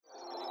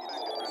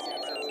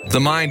The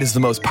mind is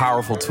the most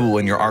powerful tool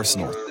in your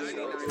arsenal.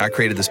 I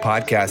created this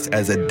podcast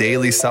as a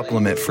daily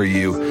supplement for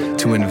you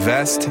to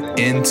invest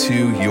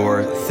into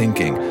your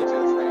thinking.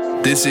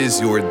 This is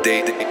your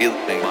Daily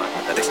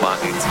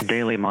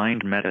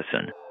Mind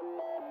Medicine.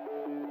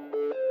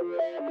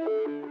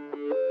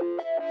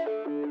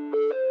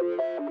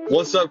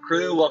 What's up,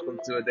 crew? Welcome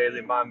to a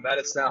Daily Mind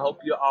Medicine. I hope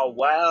you are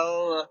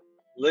well,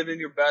 living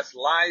your best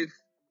life,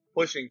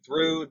 pushing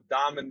through,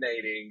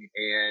 dominating,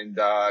 and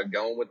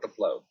going with the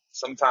flow.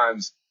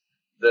 Sometimes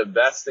the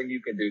best thing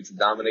you can do to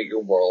dominate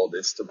your world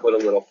is to put a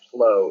little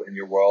flow in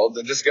your world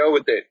and just go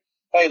with it.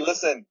 Hey,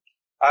 listen,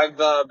 I've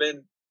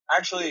been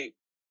actually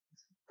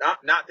not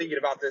thinking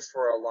about this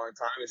for a long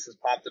time. This has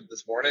popped up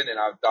this morning, and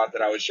I thought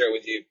that I would share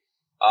with you.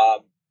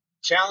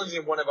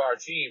 Challenging one of our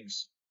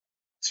teams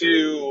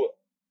to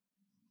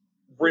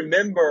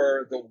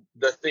remember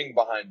the thing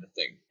behind the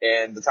thing.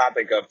 And the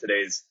topic of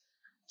today's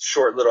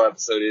short little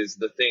episode is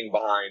the thing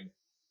behind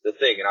the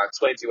thing. And I'll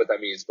explain to you what that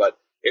means. But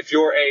if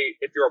you're a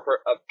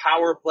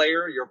power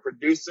player, you're a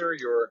producer,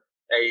 you're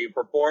a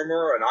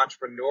performer, an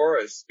entrepreneur,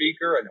 a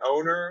speaker, an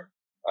owner,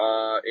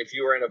 if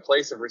you are in a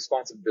place of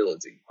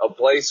responsibility, a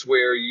place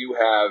where you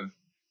have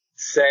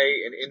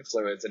say and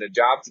influence and a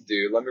job to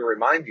do, let me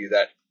remind you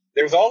that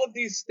there's all of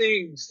these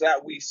things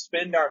that we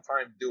spend our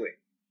time doing.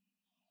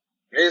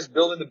 It is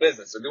building the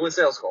business or doing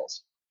sales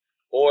calls,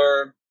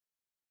 or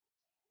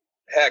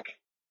heck,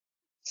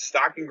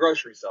 stocking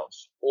grocery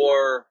shelves,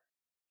 or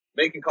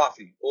making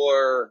coffee,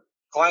 or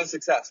client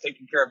success,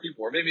 taking care of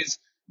people, or maybe it's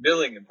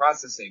billing and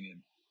processing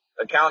and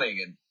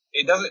accounting, and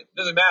it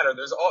doesn't matter.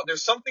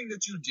 There's something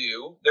that you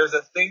do. There's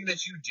a thing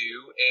that you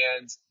do,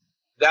 and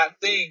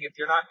that thing, if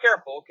you're not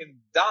careful,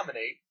 can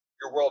dominate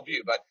your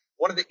worldview. But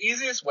one of the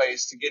easiest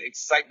ways to get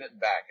excitement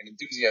back and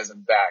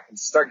enthusiasm back and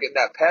start getting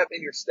that pep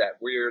in your step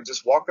where you're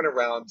just walking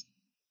around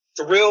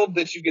thrilled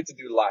that you get to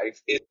do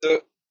life is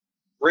to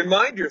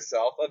remind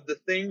yourself of the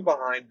thing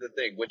behind the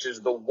thing, which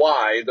is the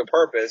why, the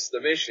purpose,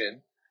 the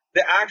mission,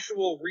 the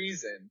actual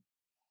reason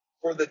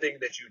for the thing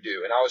that you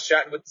do. And I was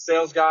chatting with the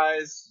sales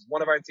guys,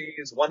 one of our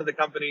teams, one of the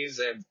companies,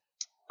 and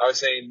I was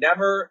saying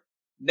never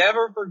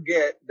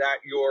forget that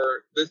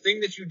the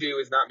thing that you do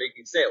is not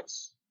making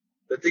sales.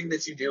 The thing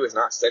that you do is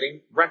not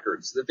setting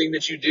records. The thing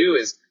that you do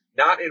is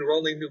not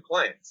enrolling new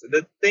clients.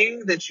 The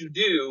thing that you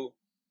do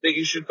that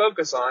you should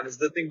focus on is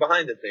the thing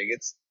behind the thing.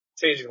 It's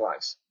changing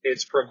lives.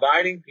 It's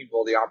providing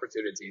people the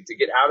opportunity to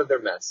get out of their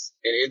mess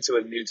and into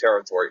a new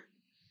territory.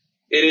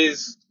 It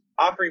is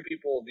offering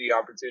people the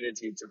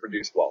opportunity to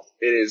produce wealth.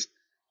 It is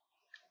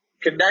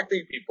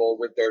connecting people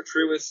with their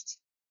truest,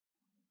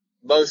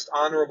 most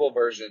honorable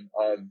version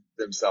of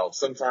themselves.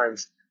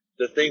 Sometimes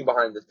the thing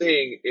behind the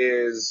thing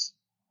is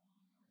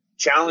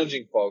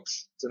challenging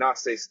folks to not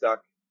stay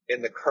stuck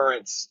in the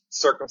current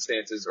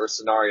circumstances or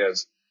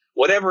scenarios,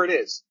 whatever it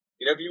is.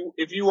 You know,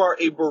 if you are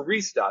a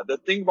barista, the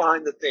thing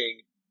behind the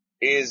thing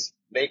is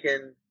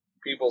making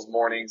people's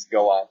mornings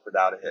go off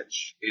without a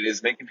hitch. It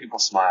is making people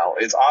smile.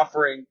 It's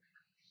offering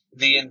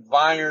the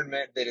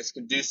environment that is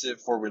conducive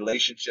for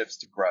relationships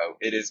to grow.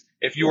 It is,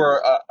 if you are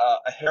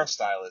a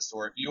hairstylist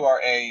or if you are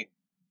a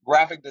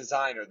graphic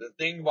designer, the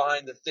thing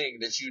behind the thing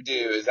that you do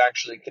is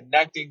actually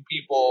connecting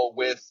people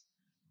with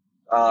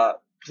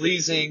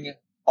pleasing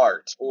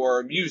art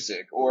or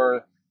music,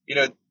 or, you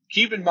know,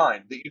 keep in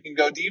mind that you can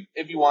go deep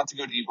if you want to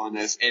go deep on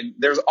this. And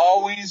there's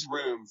always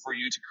room for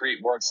you to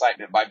create more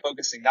excitement by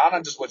focusing not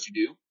on just what you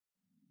do,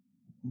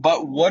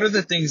 but what are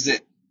the things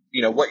that,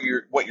 you know, what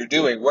you're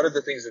doing, what are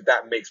the things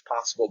that makes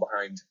possible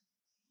behind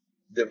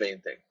the main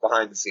thing,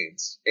 behind the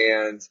scenes.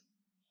 And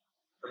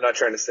I'm not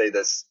trying to say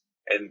this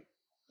in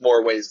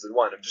more ways than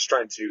one. I'm just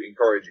trying to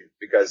encourage you,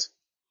 because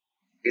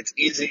it's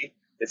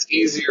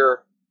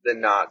easier than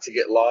not to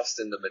get lost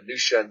in the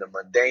minutia and the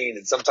mundane.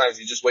 And sometimes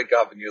you just wake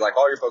up and you're like,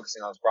 all you're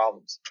focusing on is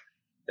problems.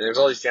 And there's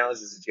all these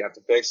challenges that you have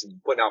to fix,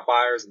 and putting out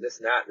fires and this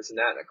and that, and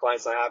a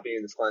client's not happy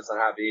and this client's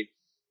not happy.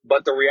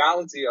 But the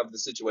reality of the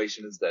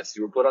situation is this: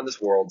 you were put on this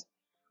world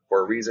for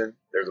a reason.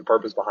 There's a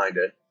purpose behind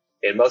it.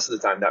 And most of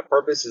the time that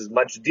purpose is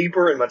much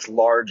deeper and much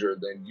larger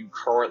than you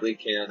currently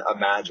can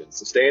imagine.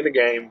 So stay in the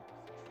game,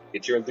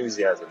 get your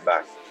enthusiasm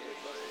back.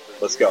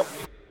 Let's go.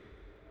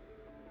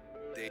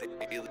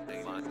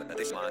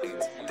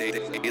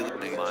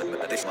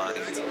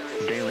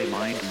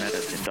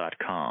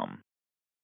 DailyMindMedicine.com